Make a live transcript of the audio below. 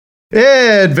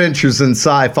Adventures in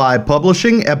Sci-Fi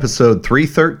Publishing, Episode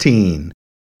 313,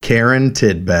 Karin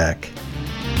Tidbeck.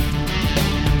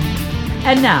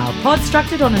 And now,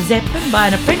 pod-structed on a zeppelin by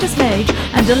an apprentice mage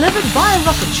and delivered via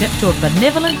rocket ship to a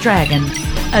benevolent dragon.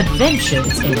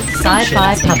 Adventures in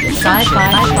Sci-Fi Publishing.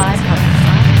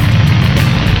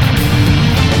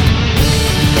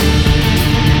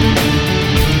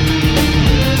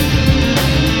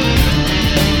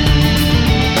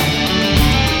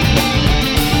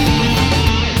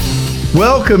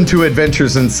 Welcome to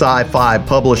Adventures in Sci-Fi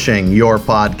Publishing, your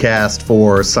podcast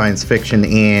for science fiction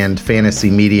and fantasy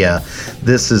media.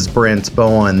 This is Brent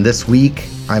Bowen. This week,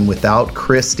 I'm without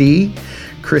Christy.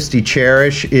 Christy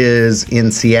Cherish is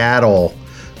in Seattle,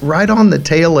 right on the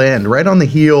tail end, right on the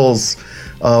heels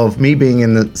of me being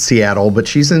in Seattle, but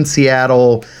she's in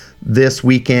Seattle this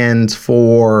weekend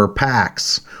for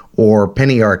PAX, or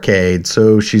Penny Arcade,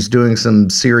 so she's doing some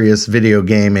serious video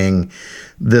gaming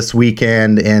this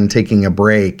weekend and taking a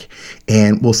break,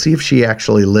 and we'll see if she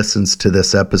actually listens to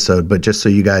this episode. But just so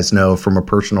you guys know, from a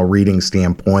personal reading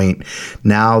standpoint,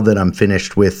 now that I'm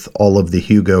finished with all of the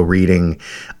Hugo reading,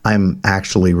 I'm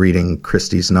actually reading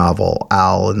Christie's novel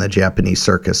Owl in the Japanese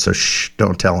Circus, so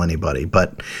don't tell anybody,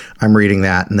 but I'm reading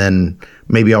that, and then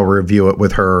maybe I'll review it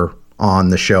with her on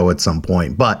the show at some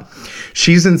point. But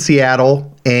she's in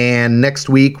Seattle, and next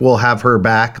week we'll have her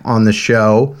back on the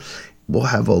show. We'll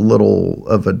have a little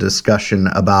of a discussion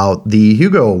about the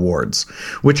Hugo Awards,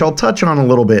 which I'll touch on a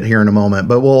little bit here in a moment,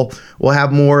 but we'll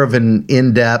have more of an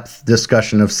in-depth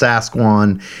discussion of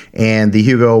Sasquatch and the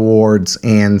Hugo Awards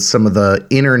and some of the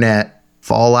internet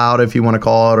fallout, if you want to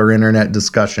call it, or internet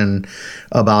discussion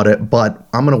about it. But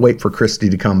I'm going to wait for Christy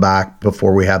to come back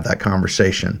before we have that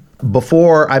conversation.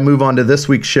 Before I move on to this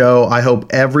week's show, I hope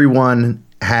everyone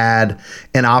had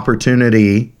an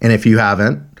opportunity, and if you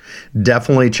haven't,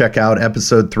 definitely check out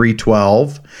episode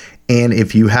 312. And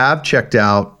if you have checked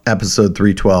out episode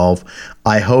 312,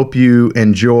 I hope you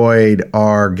enjoyed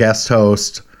our guest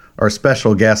host, our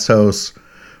special guest hosts,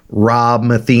 Rob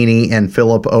Matheny and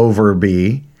Philip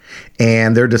Overby,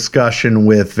 and their discussion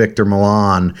with Victor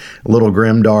Milan, a little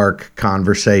grimdark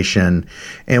conversation.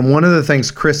 And one of the things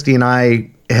Christy and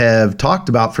I have talked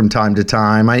about from time to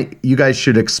time, you guys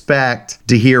should expect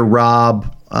to hear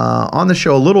Rob on the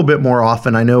show a little bit more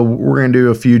often. I know we're going to do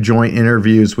a few joint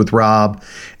interviews with Rob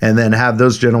and then have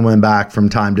those gentlemen back from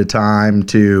time to time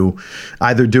to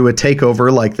either do a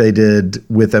takeover like they did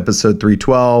with episode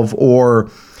 312 or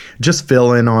just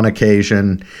fill in on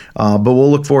occasion. But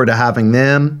we'll look forward to having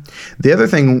them. The other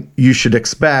thing you should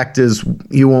expect is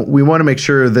we want to make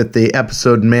sure that the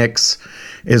episode mix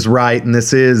is right. And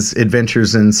this is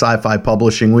Adventures in Sci-Fi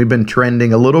Publishing. We've been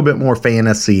trending a little bit more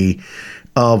fantasy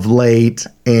of late,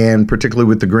 and particularly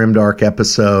with the grimdark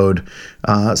episode,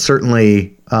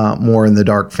 certainly more in the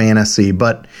dark fantasy.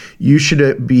 But you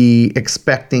should be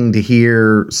expecting to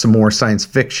hear some more science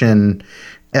fiction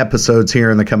episodes here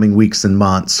in the coming weeks and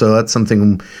months. So that's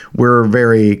something we're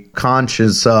very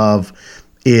conscious of,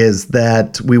 is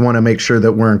that we want to make sure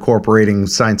that we're incorporating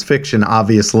science fiction,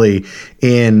 obviously,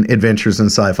 in Adventures in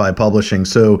Sci-Fi Publishing.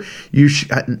 So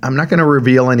I'm not going to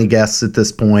reveal any guests at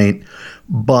this point,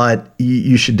 but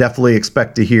you should definitely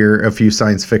expect to hear a few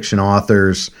science fiction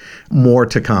authors, more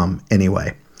to come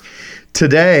anyway.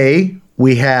 Today,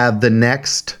 we have the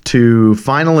next to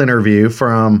final interview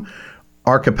from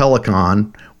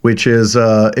Archipelacon, which is,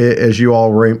 as you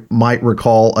all might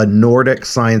recall, a Nordic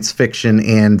science fiction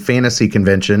and fantasy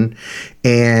convention.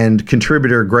 And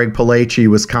contributor Greg Pellechi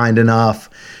was kind enough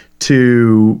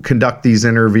to conduct these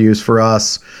interviews for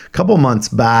us a couple months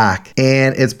back.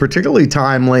 And it's particularly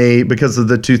timely because of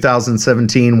the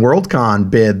 2017 Worldcon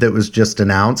bid that was just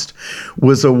announced,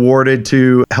 was awarded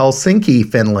to Helsinki,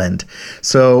 Finland.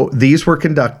 So these were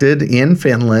conducted in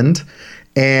Finland,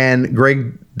 and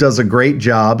Greg does a great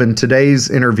job. And today's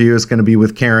interview is going to be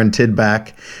with Karin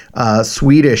Tidbeck, a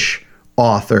Swedish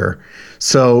author.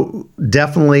 So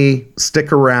definitely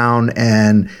stick around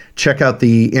and check out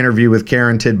the interview with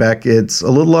Karin Tidbeck. It's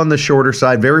a little on the shorter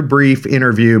side, very brief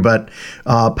interview, but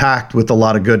packed with a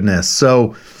lot of goodness.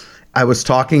 So I was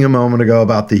talking a moment ago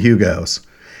about the Hugos.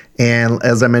 And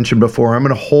as I mentioned before, I'm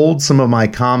going to hold some of my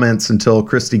comments until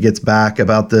Christy gets back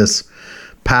about this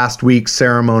past week's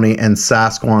ceremony and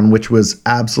Sasquatch, which was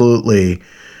absolutely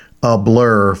a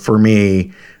blur for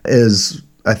me. As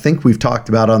I think we've talked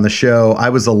about on the show, I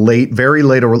was a very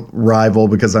late arrival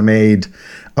because I made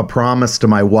a promise to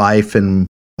my wife and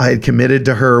I had committed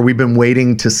to her. We've been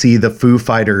waiting to see the Foo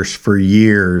Fighters for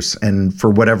years, and for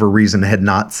whatever reason had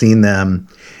not seen them.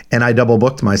 And I double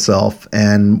booked myself,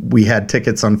 and we had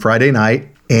tickets on Friday night,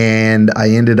 and I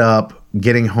ended up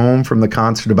getting home from the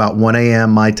concert about 1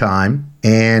 a.m. my time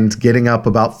and getting up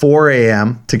about 4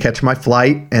 a.m. to catch my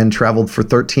flight, and traveled for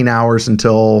 13 hours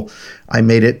until I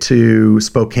made it to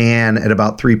Spokane at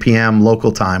about 3 p.m.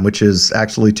 local time, which is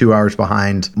actually 2 hours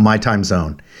behind my time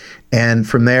zone. And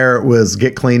from there, it was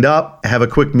get cleaned up, have a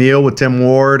quick meal with Tim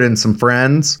Ward and some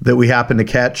friends that we happened to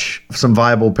catch, one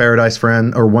viable Paradise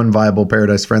friend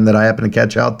that I happened to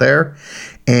catch out there.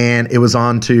 And it was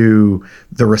on to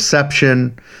the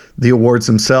reception, the awards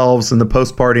themselves, and the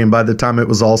post party. And by the time it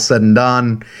was all said and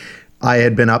done, I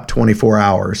had been up 24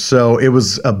 hours. So it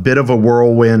was a bit of a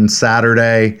whirlwind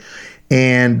Saturday.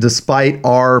 And despite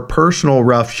our personal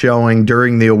rough showing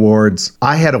during the awards,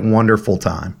 I had a wonderful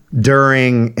time.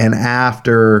 During and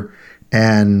after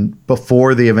and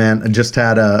before the event, I just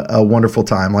had a wonderful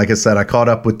time. Like I said, I caught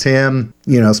up with Tim,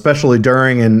 especially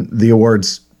during and the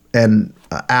awards, and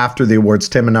after the awards,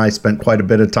 Tim and I spent quite a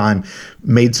bit of time,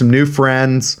 made some new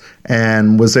friends,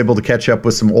 and was able to catch up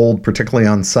with some old, particularly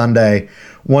on Sunday.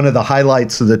 One of the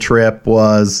highlights of the trip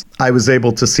was I was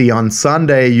able to see on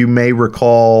Sunday, you may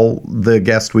recall the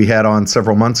guest we had on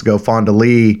several months ago, Fonda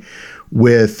Lee,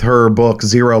 with her book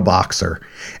Zero Boxer.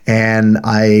 And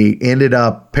I ended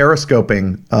up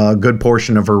periscoping a good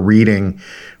portion of her reading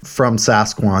from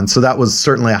Saskatchewan. So that was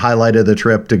certainly a highlight of the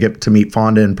trip, to get to meet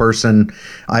Fonda in person.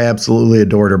 I absolutely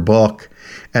adored her book.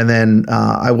 And then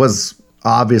I was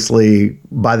obviously,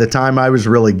 by the time I was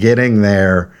really getting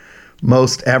there,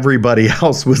 most everybody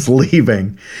else was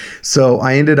leaving. So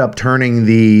I ended up turning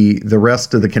the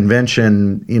rest of the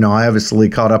convention, I obviously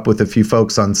caught up with a few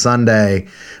folks on Sunday,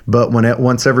 but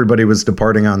once everybody was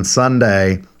departing on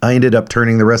Sunday, I ended up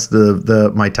turning the rest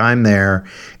of my time there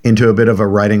into a bit of a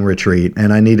writing retreat,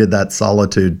 and I needed that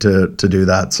solitude to do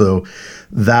that. So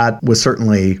that was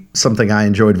certainly something I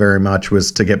enjoyed very much,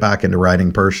 was to get back into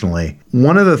writing personally.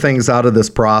 One of the things out of this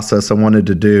process I wanted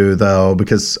to do, though,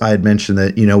 because I had mentioned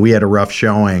that, we had a rough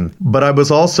showing, but I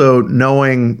was also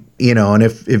knowing, and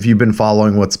if you've been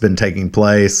following what's been taking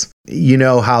place,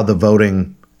 how the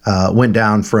voting went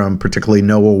down, from particularly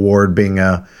no award being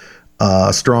a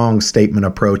strong statement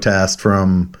of protest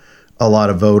from a lot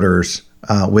of voters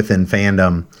within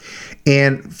fandom.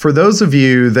 And for those of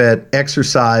you that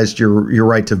exercised your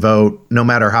right to vote, no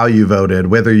matter how you voted,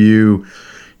 whether you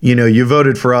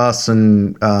voted for us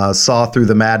and saw through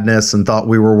the madness and thought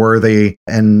we were worthy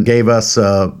and gave us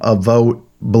a vote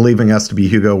believing us to be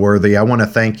Hugo worthy, I want to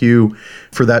thank you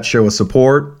for that show of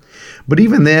support. But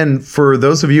even then, for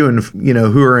those of you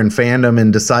who are in fandom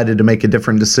and decided to make a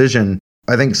different decision,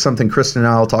 I think something Kristen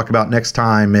and I will talk about next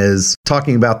time is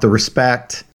talking about the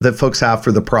respect that folks have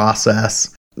for the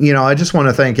process. I just want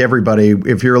to thank everybody.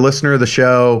 If you're a listener of the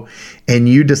show and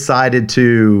you decided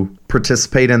to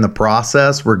participate in the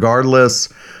process, regardless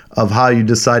of how you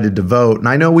decided to vote. And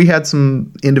I know we had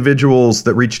some individuals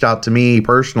that reached out to me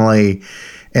personally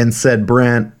and said,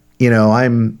 Brent,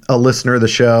 I'm a listener of the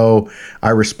show. I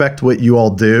respect what you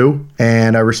all do,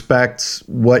 and I respect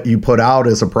what you put out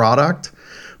as a product.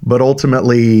 But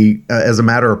ultimately, as a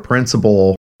matter of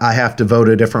principle, I have to vote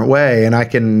a different way, and I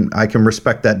can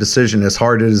respect that decision, as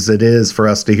hard as it is for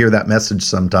us to hear that message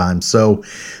sometimes. So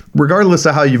regardless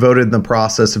of how you voted in the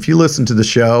process, if you listen to the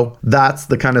show, that's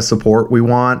the kind of support we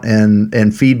want,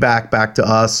 and feedback back to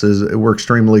us we're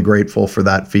extremely grateful for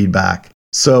that feedback.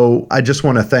 So I just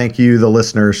want to thank you, the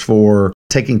listeners, for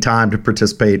taking time to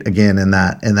participate again in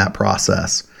that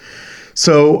process.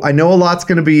 So I know a lot's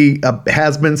going to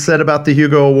has been said about the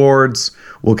Hugo Awards,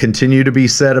 will continue to be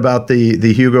said about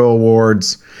the Hugo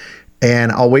Awards,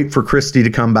 and I'll wait for Christy to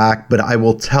come back, but I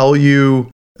will tell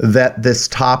you that this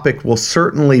topic will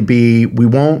certainly we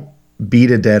won't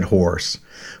beat a dead horse,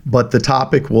 but the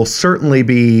topic will certainly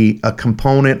be a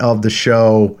component of the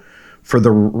show for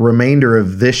the remainder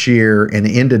of this year and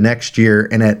into next year.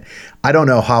 And I don't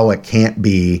know how it can't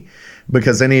be,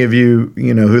 because any of you,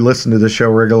 who listen to the show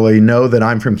regularly know that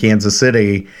I'm from Kansas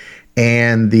City,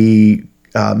 and the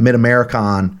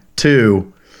Mid-Americon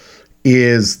 2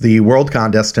 is the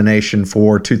Worldcon destination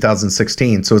for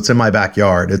 2016. So it's in my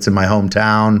backyard. It's in my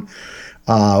hometown.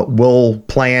 We'll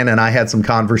plan, and I had some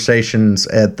conversations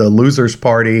at the Losers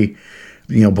Party,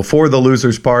 before the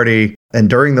Losers Party and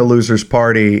during the Losers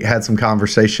Party, had some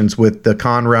conversations with the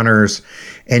con runners,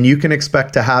 and you can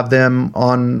expect to have them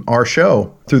on our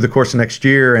show through the course of next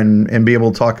year and be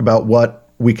able to talk about what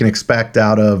we can expect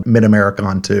out of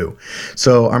Mid-Americon 2.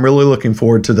 So I'm really looking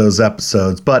forward to those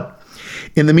episodes. But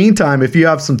in the meantime, if you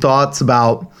have some thoughts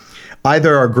about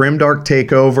either our Grimdark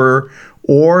takeover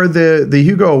or the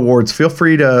Hugo Awards, feel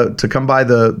free to come by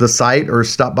the site or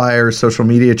stop by our social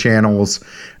media channels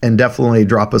and definitely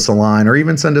drop us a line, or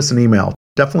even send us an email.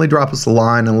 Definitely drop us a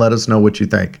line and let us know what you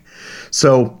think.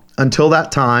 So until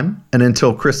that time, and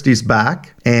until Christy's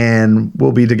back, and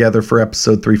we'll be together for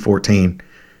episode 314,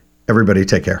 everybody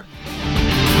take care.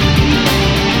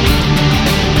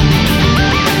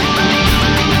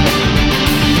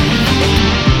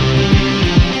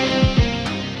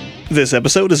 This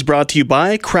episode is brought to you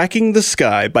by Cracking the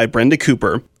Sky by Brenda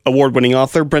Cooper. Award-winning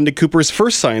author Brenda Cooper's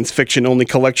first science fiction-only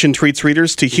collection treats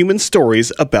readers to human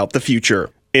stories about the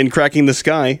future. In Cracking the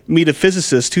Sky, meet a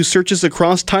physicist who searches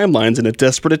across timelines in a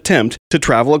desperate attempt to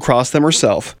travel across them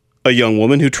herself. A young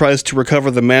woman who tries to recover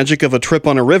the magic of a trip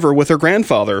on a river with her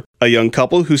grandfather. A young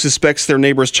couple who suspects their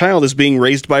neighbor's child is being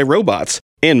raised by robots.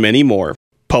 And many more.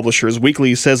 Publishers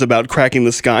Weekly says about Cracking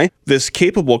the Sky, this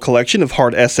capable collection of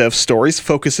hard SF stories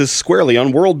focuses squarely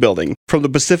on world building, from the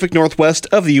Pacific Northwest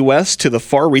of the U.S. to the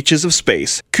far reaches of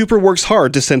space. Cooper works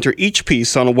hard to center each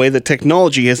piece on a way that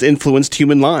technology has influenced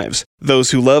human lives.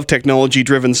 Those who love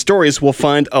technology-driven stories will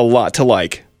find a lot to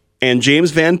like. And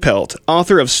James Van Pelt,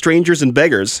 author of Strangers and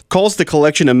Beggars, calls the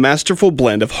collection a masterful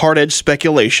blend of hard-edged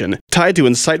speculation, tied to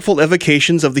insightful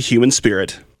evocations of the human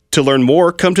spirit. To learn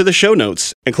more, come to the show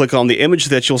notes and click on the image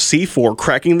that you'll see for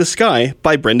Cracking the Sky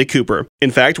by Brenda Cooper.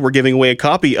 In fact, we're giving away a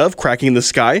copy of Cracking the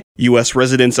Sky, U.S.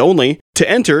 residents only. To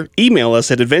enter, email us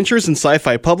at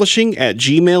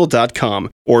adventuresinSci-Fi@gmail.com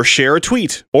or share a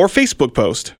tweet or Facebook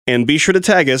post. And be sure to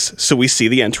tag us so we see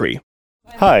the entry.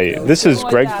 Hi, this is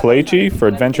Greg Pellechi for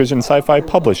Adventures in Sci-Fi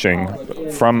Publishing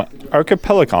from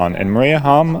Archipelacon in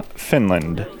Mariehamn,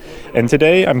 Finland. And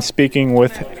today I'm speaking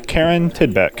with Karin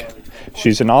Tidbeck.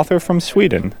 She's an author from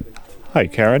Sweden. Hi,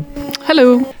 Karin.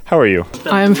 Hello. How are you?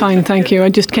 I am fine, thank you. I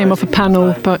just came off a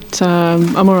panel, but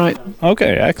I'm all right.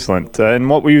 Okay, excellent. And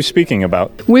what were you speaking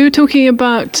about? We were talking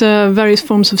about various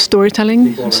forms of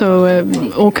storytelling, so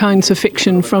all kinds of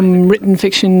fiction, from written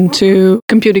fiction to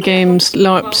computer games,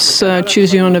 LARPs,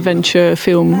 choose your own adventure,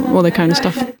 film, all that kind of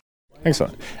stuff.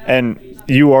 Excellent. And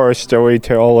you are a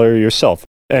storyteller yourself.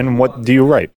 And what do you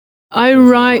write? I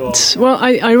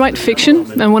write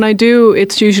fiction, and when I do,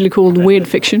 it's usually called weird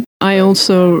fiction. I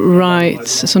also write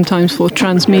sometimes for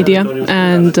transmedia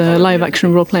and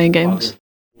live-action role-playing games.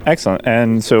 Excellent.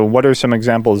 And so what are some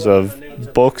examples of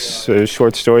books,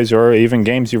 short stories, or even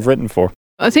games you've written for?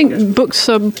 I think books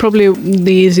are probably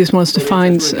the easiest ones to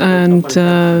find, and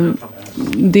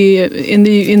in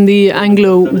the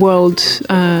Anglo world,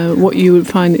 what you would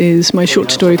find is my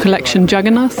short story collection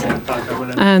Jagannath,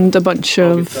 and a bunch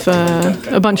of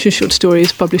short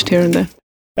stories published here and there.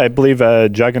 I believe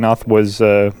Jagannath was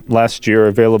last year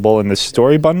available in the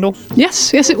story bundle.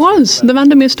 Yes, it was. The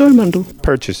Vandermeer story bundle.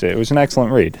 Purchase it. It was an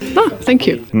excellent read. Oh, thank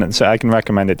you. And so I can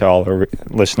recommend it to all our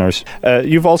listeners.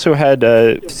 You've also had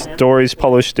stories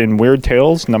published in Weird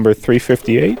Tales, number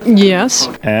 358. Yes.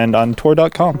 And on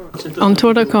Tor.com. On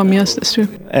Tor.com, yes, that's true.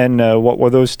 And what were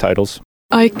those titles?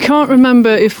 I can't remember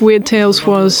if Weird Tales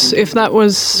if that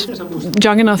was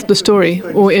Jagannath the story,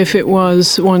 or if it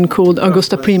was one called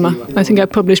Augusta Prima. I think I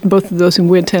published both of those in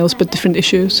Weird Tales, but different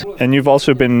issues. And you've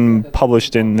also been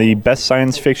published in the Best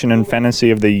Science Fiction and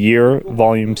Fantasy of the Year,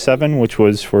 Volume 7, which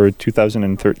was for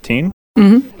 2013.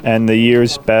 Mm-hmm. And the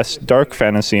year's Best Dark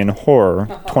Fantasy and Horror,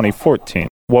 2014.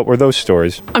 What were those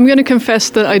stories? I'm going to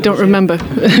confess that I don't remember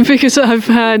because I've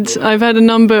had a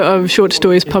number of short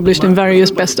stories published in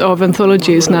various best of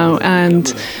anthologies now,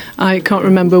 and I can't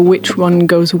remember which one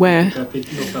goes where.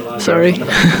 Sorry.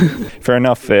 Fair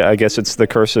enough. I guess it's the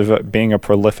curse of being a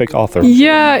prolific author.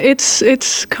 Yeah,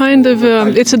 it's kind of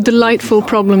it's a delightful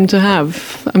problem to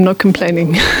have. I'm not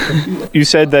complaining. You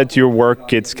said that your work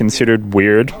gets considered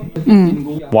weird.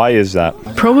 Mm. Why is that?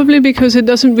 Probably because it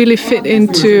doesn't really fit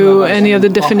into any of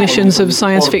the definitions of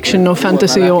science fiction or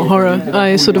fantasy or horror.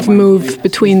 I sort of move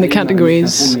between the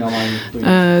categories.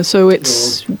 So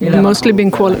it's mostly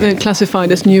been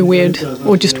classified as new weird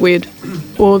or just weird.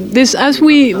 Or this, as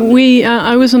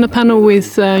I was on a panel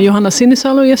with Johanna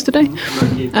Sinisalo yesterday,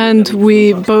 and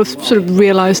we both sort of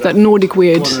realized that Nordic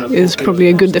weird is probably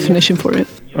a good definition for it.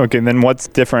 Okay, then what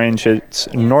differentiates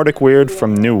Nordic weird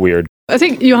from new weird? I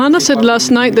think Johanna said last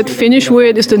night that Finnish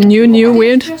weird is the new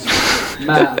weird.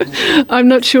 I'm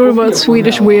not sure about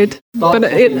Swedish weird, but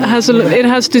it has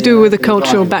to do with the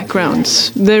cultural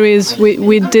backgrounds.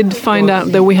 We did find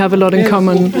out that we have a lot in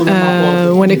common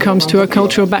when it comes to our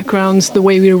cultural backgrounds, the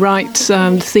way we write,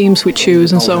 themes we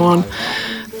choose, and so on.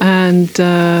 And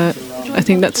I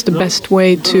think that's the best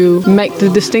way to make the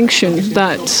distinction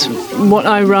that what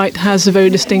I write has a very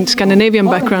distinct Scandinavian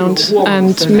background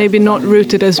and maybe not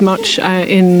rooted as much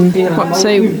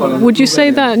would you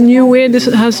say that New Weird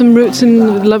has some roots in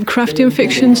Lovecraftian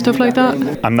fiction, stuff like that?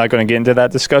 I'm not going to get into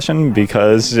that discussion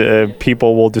because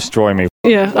people will destroy me.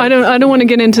 Yeah, I don't want to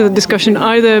get into the discussion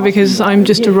either because I'm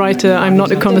just a writer. I'm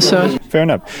not a connoisseur. Fair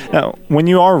enough. Now, when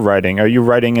you are you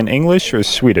writing in English or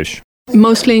Swedish?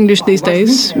 Mostly English these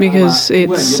days because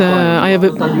I have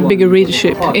a bigger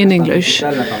readership in English.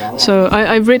 So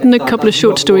I've written a couple of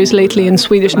short stories lately in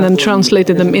Swedish and then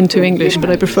translated them into English, but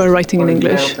I prefer writing in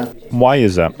English. Why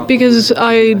is that? Because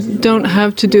I don't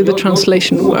have to do the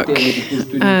translation work.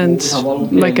 And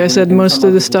like I said, most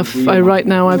of the stuff I write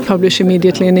now I publish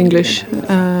immediately in English.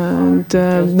 And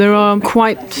there are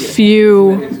quite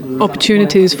few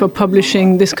opportunities for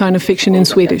publishing this kind of fiction in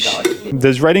Swedish.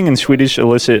 Does writing in Swedish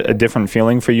elicit a different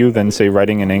feeling for you than, say,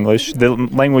 writing in English? The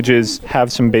languages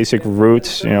have some basic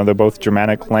roots, they're both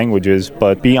Germanic languages,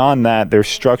 but beyond that, their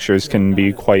structures can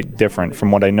be quite different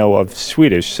from what I know of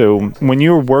Swedish. So when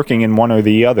you're working in one or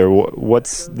the other,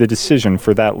 what's the decision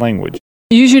for that language?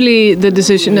 Usually the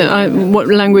decision, what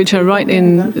language I write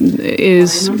in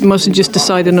is mostly just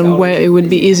decided on where it would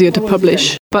be easier to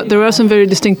publish. But there are some very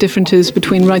distinct differences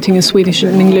between writing in Swedish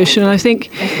and English. And I think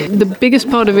the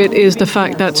biggest part of it is the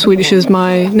fact that Swedish is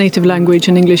my native language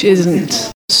and English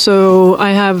isn't. So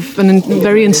I have a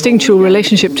very instinctual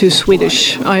relationship to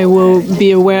Swedish. I will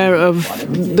be aware of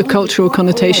the cultural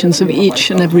connotations of each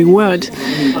and every word.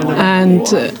 And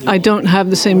I don't have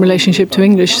the same relationship to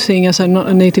English, seeing as I'm not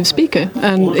a native speaker.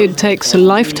 And it takes a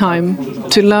lifetime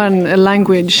to learn a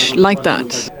language like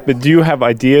that. But do you have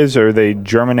ideas? Are they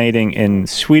germinating in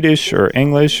Swedish or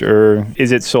English? Or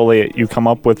is it solely you come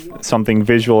up with something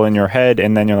visual in your head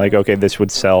and then you're like, okay, this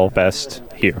would sell best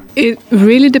here? It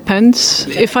really depends.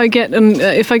 If I get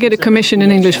a commission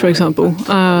in English, for example,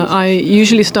 I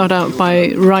usually start out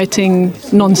by writing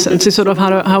nonsense. It's sort of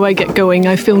how I get going.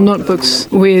 I fill notebooks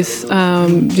with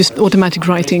just automatic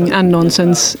writing and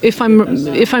nonsense. If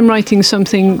I'm writing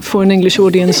something for an English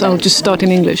audience, I'll just start in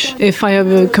English. If I have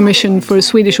a commission for a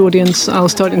Swedish audience, I'll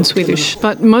start in Swedish.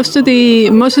 But most of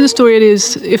the story it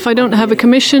is, if I don't have a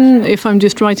commission, if I'm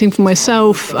just writing for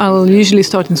myself, I'll usually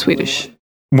start in Swedish.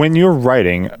 When you're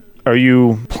writing, are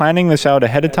you planning this out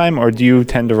ahead of time, or do you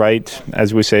tend to write,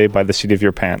 as we say, by the seat of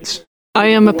your pants? I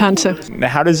am a pantser.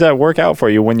 How does that work out for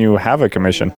you when you have a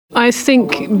commission? I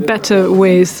think better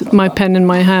with my pen in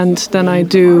my hand than I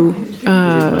do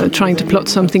trying to plot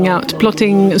something out.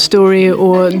 Plotting a story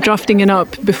or drafting it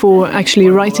up before actually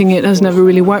writing it has never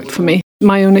really worked for me.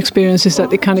 My own experience is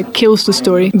that it kind of kills the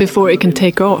story before it can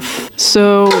take off.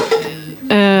 So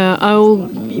I'll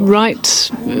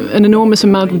write an enormous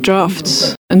amount of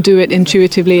drafts and do it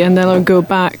intuitively, and then I'll go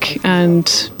back and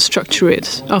structure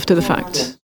it after the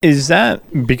fact. Is that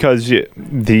because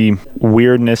the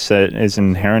weirdness that is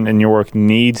inherent in your work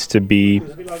needs to be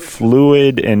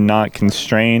fluid and not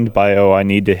constrained by, I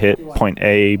need to hit point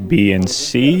A, B, and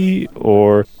C,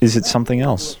 or is it something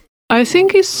else? I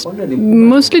think it's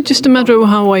mostly just a matter of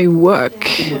how I work.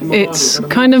 It's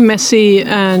kind of messy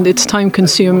and it's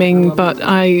time-consuming, but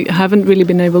I haven't really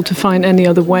been able to find any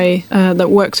other way that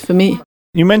works for me.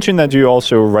 You mentioned that you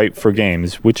also write for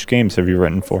games. Which games have you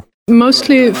written for?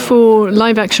 Mostly for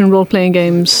live-action role-playing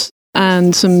games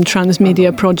and some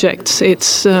transmedia projects.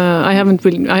 I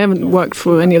haven't worked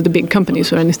for any of the big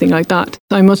companies or anything like that.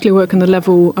 I mostly work on the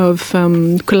level of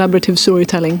collaborative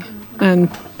storytelling and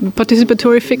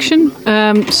participatory fiction.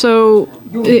 So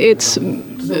it's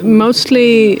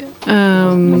mostly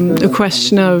a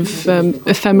question of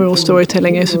ephemeral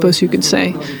storytelling, I suppose you could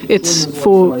say. It's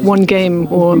for one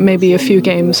game or maybe a few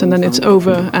games, and then it's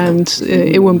over and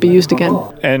it won't be used again.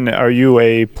 And are you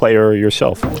a player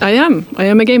yourself? I am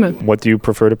a gamer. What do you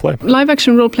prefer to play? Live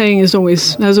action role playing has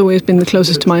always been the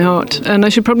closest to my heart, and I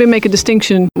should probably make a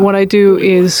distinction. What I do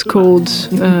is called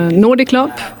Nordic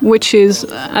LARP, which is,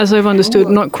 as I've understood,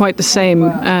 not quite the same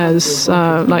as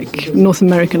like North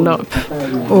American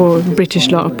LARP or British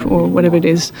LARP or whatever it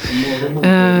is.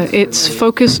 It's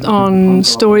focused on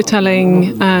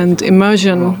storytelling and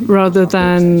immersion rather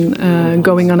than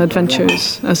going on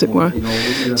adventures, as it were.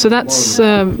 So that's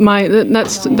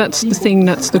the thing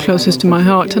that's the closest to my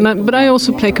heart. But I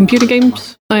also play computer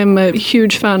games. I am a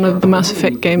huge fan of the Mass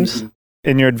Effect games.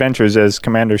 In your adventures as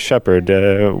Commander Shepard,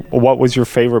 what was your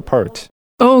favorite part?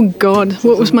 Oh God,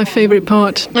 what was my favorite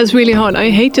part? That's really hard. I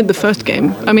hated the first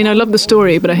game. I mean, I loved the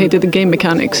story, but I hated the game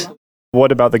mechanics.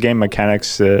 What about the game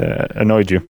mechanics annoyed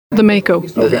you? The Mako,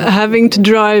 having to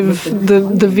drive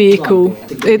the vehicle.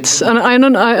 I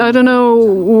don't know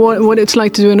what it's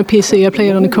like to do on a PC. I play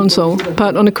it on a console,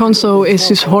 but on a console it's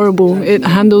just horrible. It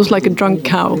handles like a drunk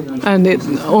cow, and it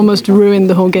almost ruined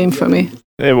the whole game for me.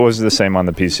 It was the same on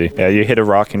the PC. Yeah, you hit a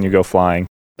rock and you go flying.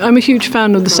 I'm a huge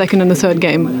fan of the second and the third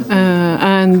game,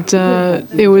 and and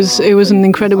it was an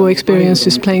incredible experience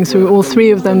just playing through all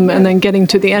three of them and then getting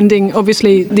to the ending.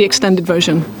 Obviously, the extended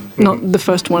version, not the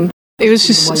first one. It was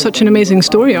just such an amazing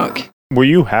story arc. Were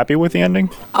you happy with the ending?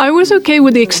 I was okay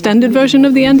with the extended version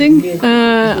of the ending.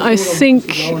 I think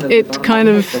it kind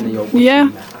of,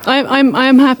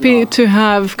 I'm happy to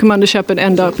have Commander Shepard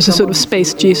end up as a sort of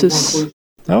space Jesus.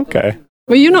 Okay.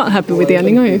 Well, you're not happy with the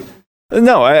ending, are you?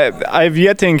 No, I've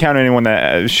yet to encounter anyone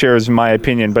that shares my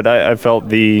opinion, but I felt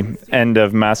the end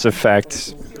of Mass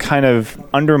Effect kind of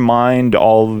undermined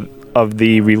all of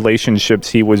the relationships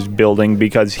he was building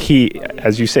because he,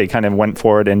 as you say, kind of went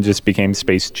for it and just became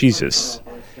Space Jesus.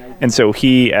 And so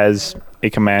he, as a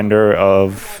commander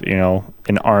of,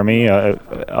 an army,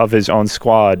 of his own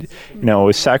squad,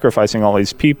 is sacrificing all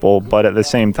these people, but at the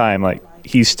same time, like,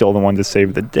 he's still the one to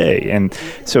save the day. And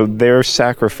so their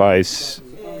sacrifice,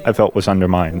 I felt, was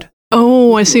undermined.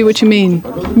 Oh, I see what you mean.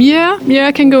 Yeah,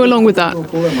 I can go along with that.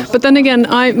 But then again,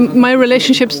 my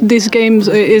relationships to these games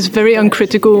is very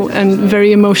uncritical and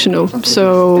very emotional.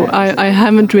 So I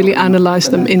haven't really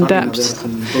analyzed them in depth.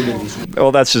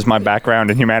 Well, that's just my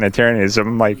background in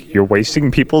humanitarianism. Like, you're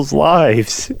wasting people's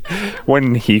lives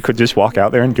when he could just walk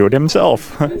out there and do it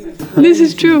himself. This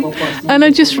is true. And I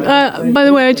just, by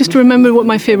the way, I just remembered what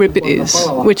my favorite bit is,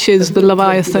 which is the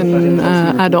Leviathan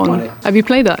add-on. Have you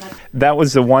played that? That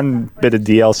was the one bit of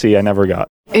DLC I never got.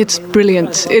 It's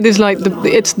brilliant. It is like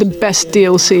it's the best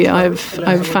DLC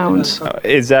I've found.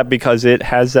 Is that because it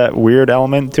has that weird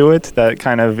element to it? That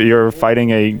kind of, you're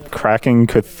fighting a cracking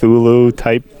Cthulhu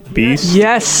type beast?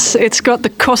 Yes, it's got the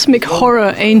cosmic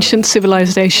horror ancient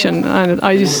civilization, and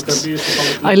I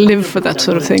live for that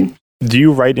sort of thing. Do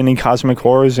you write any cosmic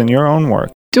horrors in your own work?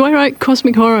 Do I write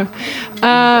cosmic horror?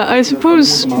 I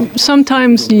suppose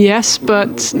sometimes yes,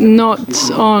 but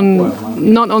not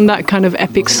on that kind of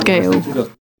epic scale.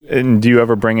 And do you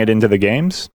ever bring it into the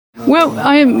games? Well,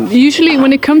 I usually,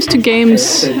 when it comes to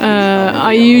games,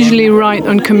 I usually write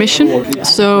on commission.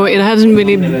 So it hasn't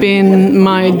really been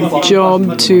my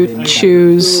job to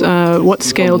choose what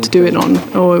scale to do it on,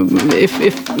 or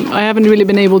if I haven't really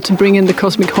been able to bring in the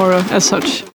cosmic horror as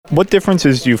such. What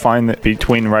differences do you find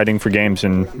between writing for games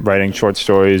and writing short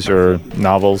stories or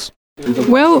novels?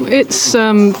 Well, it's,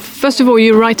 first of all,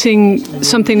 you're writing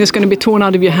something that's going to be torn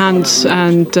out of your hands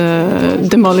and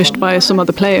demolished by some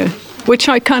other player, which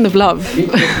I kind of love.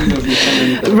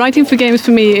 Writing for games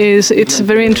for me it's a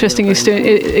very interesting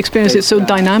experience. It's so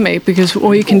dynamic because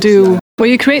all you can do,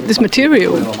 you create this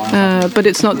material, but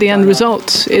it's not the end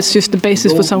result. It's just the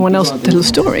basis for someone else to tell a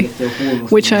story,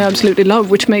 which I absolutely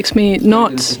love, which makes me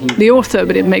not the author,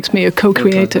 but it makes me a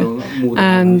co-creator.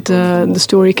 And the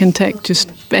story can take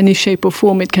just any shape or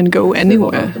form. It can go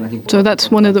anywhere. So that's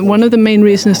one of the main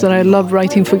reasons that I love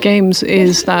writing for games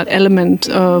is that element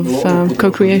of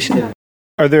co-creation.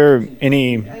 Are there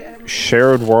any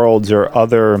shared worlds or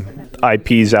other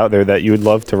IPs out there that you would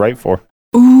love to write for?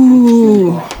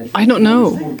 Ooh, I don't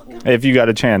know. If you got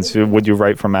a chance, would you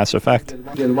write for Mass Effect?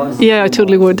 Yeah, I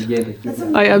totally would.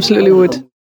 I absolutely would.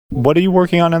 What are you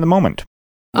working on at the moment?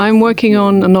 I'm working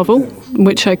on a novel,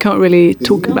 which I can't really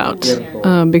talk about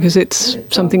because it's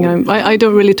something I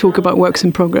don't really talk about works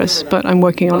in progress, but I'm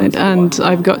working on it, and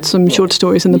I've got some short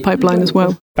stories in the pipeline as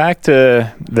well. Back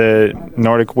to the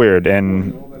Nordic weird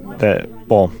and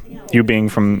you being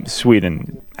from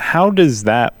Sweden. How does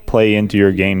that play into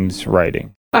your games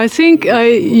writing? I think I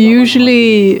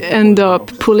usually end up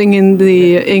pulling in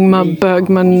the Ingmar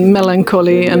Bergman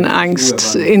melancholy and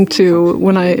angst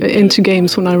into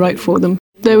games when I write for them.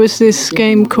 There was this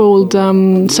game called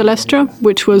Celestra,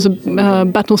 which was a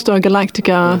Battlestar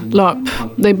Galactica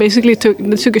LARP. They basically took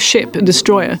a ship, a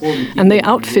destroyer, and they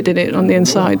outfitted it on the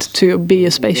inside to be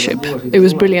a spaceship. It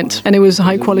was brilliant, and it was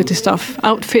high quality stuff.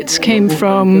 Outfits came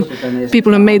from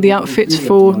people who made the outfits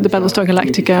for the Battlestar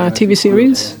Galactica TV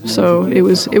series, so it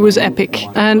was epic.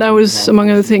 And I was,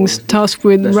 among other things, tasked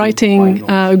with writing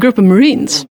a group of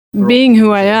Marines. Being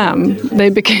who I am, they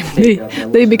became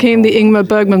the Ingmar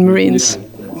Bergman Marines.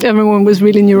 Everyone was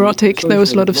really neurotic. There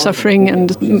was a lot of suffering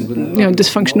and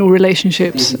dysfunctional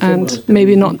relationships, and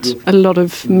maybe not a lot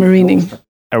of marining.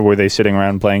 Or were they sitting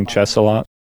around playing chess a lot?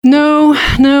 No,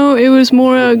 it was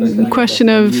more a question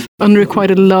of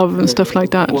unrequited love and stuff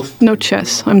like that. No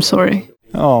chess, I'm sorry.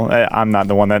 Oh, I'm not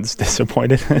the one that's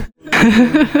disappointed.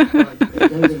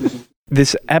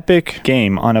 This epic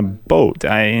game on a boat,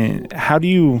 how do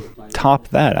you top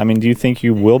that? I mean, do you think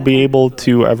you will be able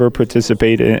to ever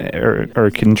participate or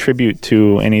contribute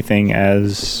to anything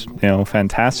as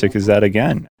fantastic as that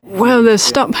again? Well, there's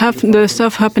stuff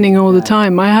happening all the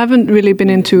time. I haven't really been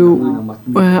into.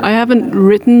 I haven't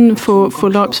written for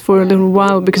LARPs for a little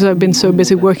while because I've been so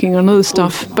busy working on other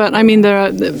stuff. But I mean, there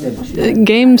are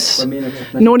games.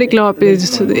 Nordic LARP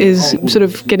is sort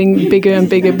of getting bigger and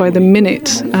bigger by the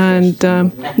minute. And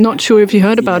not sure if you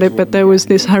heard about it, but there was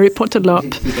this Harry Potter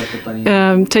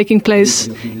LARP taking place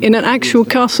in an actual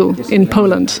castle in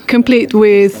Poland, complete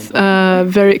with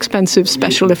very expensive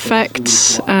special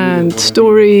effects and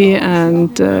story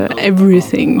and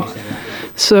everything.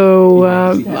 So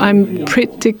I'm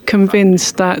pretty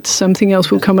convinced that something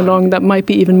else will come along that might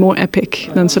be even more epic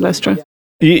than Celestra.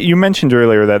 You mentioned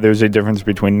earlier that there's a difference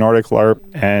between Nordic LARP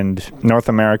and North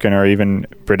American or even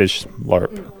British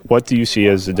LARP. What do you see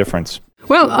as the difference?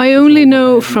 Well, I only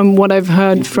know from what I've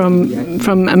heard from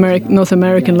North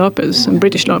American LARPers and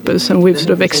British LARPers, and we've sort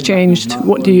of exchanged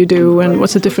what do you do and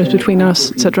what's the difference between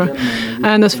us, etc.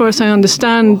 And as far as I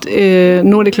understand,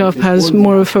 Nordic LARP has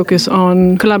more of a focus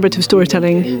on collaborative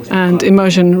storytelling and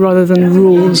immersion rather than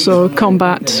rules or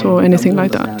combat or anything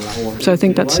like that. So I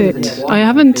think that's it. I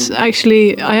haven't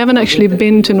actually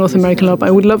been to North American LARP. I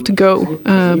would love to go,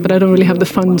 but I don't really have the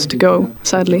funds to go,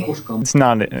 sadly. It's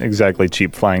not exactly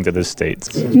cheap flying to the States.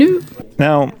 No.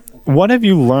 Now, what have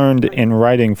you learned in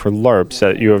writing for LARPs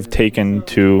that you have taken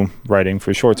to writing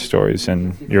for short stories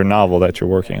and your novel that you're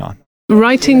working on?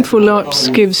 Writing for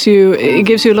LARPs gives you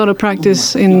a lot of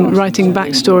practice in writing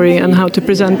backstory and how to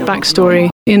present backstory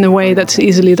in a way that's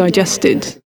easily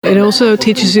digested. It also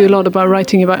teaches you a lot about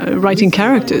writing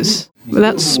characters.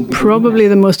 That's probably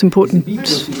the most important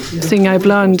thing I've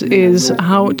learned, is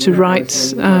how to write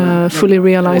fully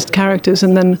realized characters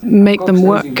and then make them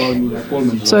work.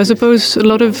 So I suppose a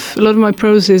lot of my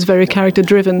prose is very character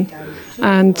driven,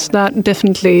 and that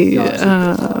definitely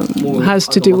has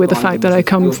to do with the fact that I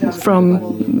come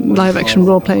from live action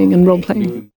role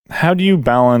playing. How do you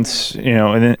balance,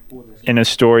 in a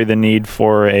story, the need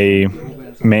for a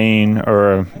main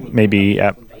or maybe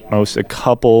at most a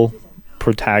couple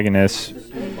protagonists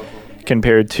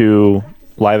compared to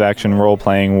live action role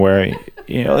playing where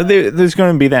there's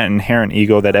going to be that inherent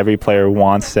ego that every player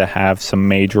wants to have some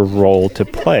major role to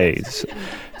play.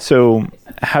 So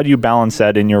how do you balance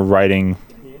that in your writing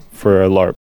for a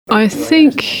LARP? I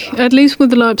think, at least with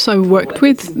the LARPs I've worked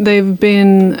with, they've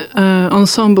been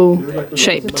ensemble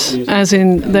shaped, as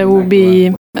in there won't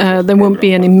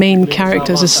be any main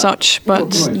characters as such,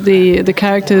 but the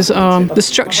characters are, the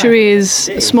structure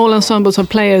is small ensembles of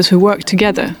players who work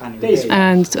together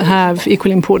and have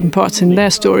equally important parts in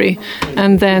their story,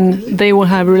 and then they will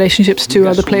have relationships to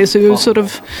other players. So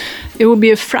it will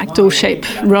be a fractal shape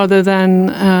rather than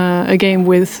a game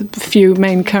with few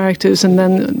main characters and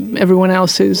then everyone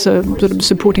else is a sort of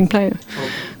supporting player.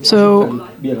 So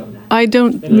I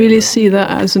don't really see that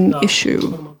as an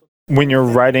issue. When you're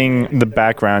writing the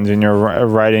backgrounds and you're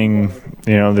writing,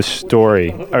 the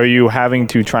story, are you having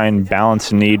to try and balance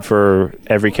the need for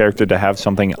every character to have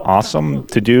something awesome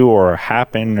to do or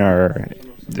happen or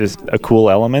just a cool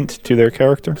element to their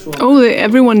character?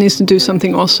 Everyone needs to do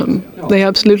something awesome. They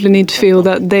absolutely need to feel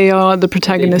that they are the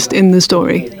protagonist in the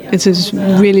story. It is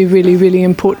really, really, really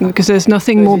important, because there's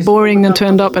nothing more boring than to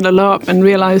end up at a LARP and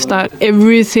realize that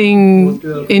everything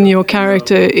in your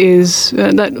character is,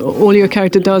 that all your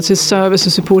character does is serve as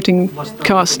a supporting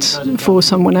cast for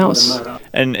someone else.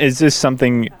 And is this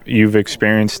something you've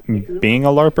experienced being a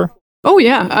LARPer? Oh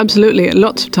yeah, absolutely,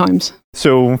 lots of times.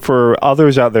 So for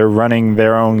others out there running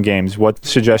their own games, what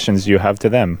suggestions do you have to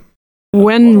them?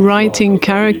 When writing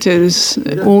characters,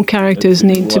 all characters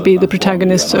need to be the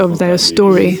protagonists of their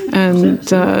story, and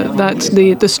that's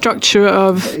the structure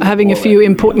of having a few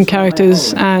important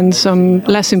characters and some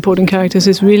less important characters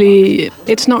is really,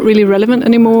 it's not really relevant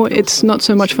anymore. It's not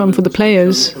so much fun for the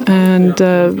players, and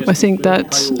I think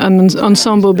that an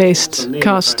ensemble-based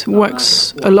cast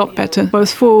works a lot better,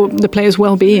 both for the players'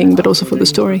 well-being but also for the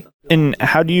story. And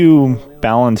how do you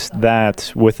balance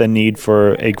that with a need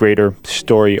for a greater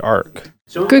story arc?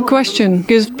 Good question,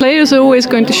 because players are always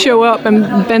going to show up and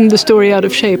bend the story out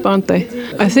of shape, aren't they?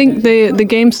 I think the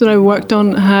games that I've worked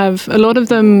on a lot of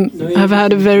them have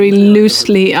had a very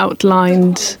loosely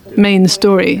outlined main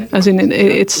story, as in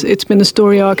it's been a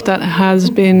story arc that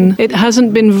hasn't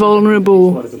been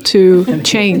vulnerable to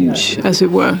change, as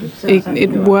it were.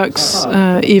 It works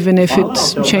even if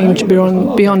it's changed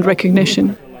beyond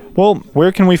recognition. Well,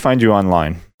 where can we find you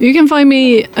online? You can find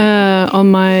me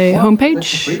on my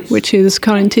homepage, which is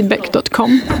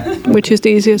karintidbeck.com, which is the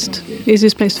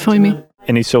easiest place to find me.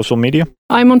 Any social media?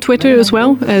 I'm on Twitter as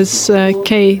well as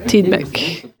K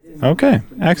Tidbeck. Okay,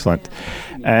 excellent.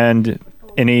 And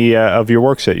any of your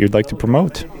works that you'd like to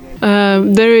promote?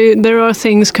 There are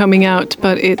things coming out,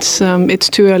 but it's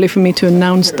too early for me to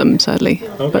announce them, sadly.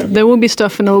 Okay. But there will be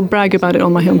stuff, and I'll brag about it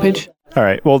on my homepage. All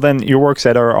right. Well, then your works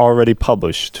that are already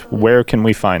published, where can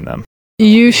we find them?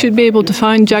 You should be able to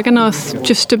find Jagannath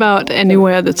just about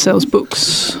anywhere that sells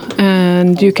books.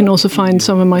 And you can also find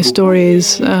some of my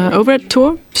stories over at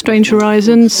Tor, Strange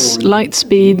Horizons,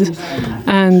 Lightspeed,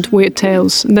 and Weird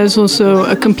Tales. There's also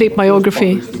a complete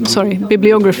bibliography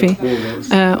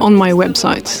on my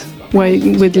website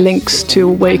with links to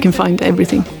where you can find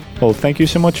everything. Well, thank you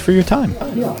so much for your time.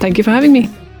 Thank you for having me.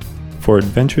 For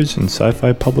Adventures in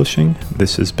Sci-Fi Publishing,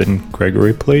 this has been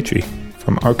Gregory Pellechi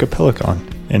from Archipelacon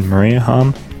in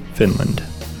Mariehamn, Finland.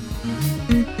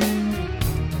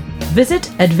 Visit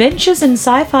Adventures in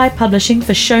Sci-Fi Publishing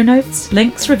for show notes,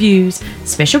 links, reviews,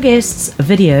 special guests,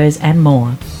 videos, and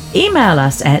more. Email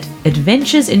us at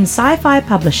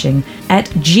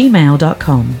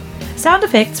adventuresinSciFiPublishing@gmail.com. Sound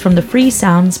effects from the Free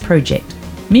Sounds Project.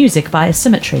 Music by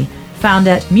Symmetry, found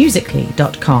at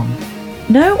musically.com.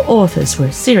 No authors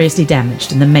were seriously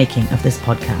damaged in the making of this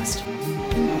podcast.